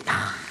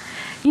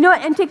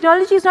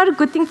technology is not a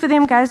good thing for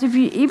them, guys.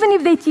 Even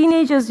if they're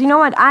teenagers, you know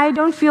what? I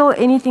don't feel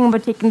anything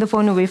about taking the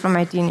phone away from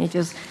my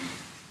teenagers.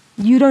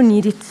 You don't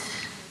need it.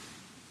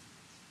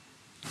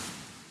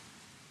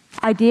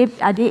 Are there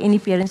any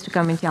parents to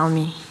come and tell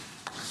me?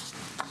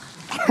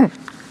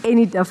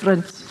 Any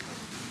difference?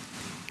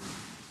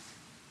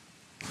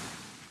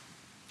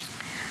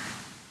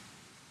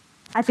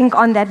 I think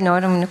on that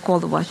note, I'm going to call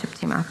the worship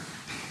team up.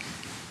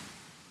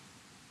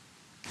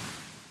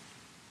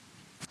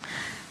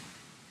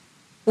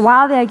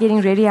 While they are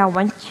getting ready, I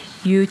want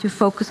you to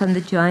focus on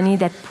the journey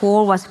that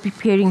Paul was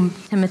preparing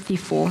Timothy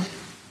for.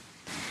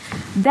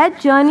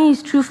 That journey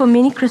is true for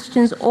many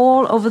Christians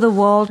all over the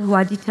world who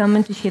are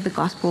determined to share the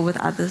gospel with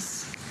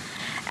others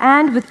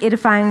and with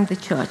edifying the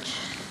church.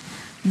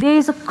 There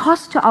is a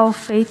cost to our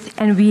faith,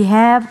 and we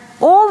have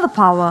all the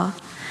power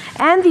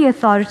and the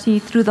authority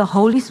through the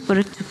Holy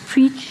Spirit to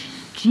preach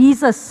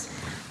Jesus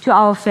to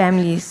our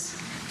families,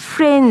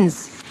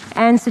 friends,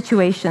 and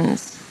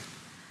situations.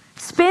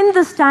 Spend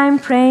this time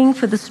praying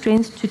for the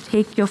strength to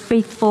take your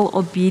faithful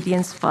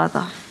obedience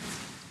further.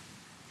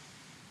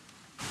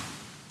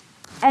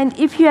 And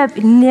if you have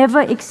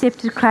never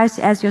accepted Christ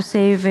as your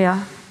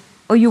Savior,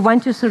 or you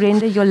want to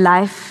surrender your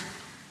life,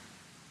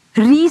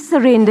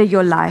 resurrender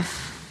your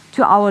life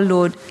to our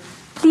Lord,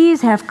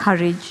 please have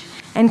courage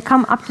and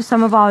come up to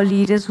some of our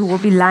leaders who will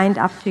be lined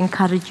up to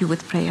encourage you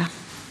with prayer.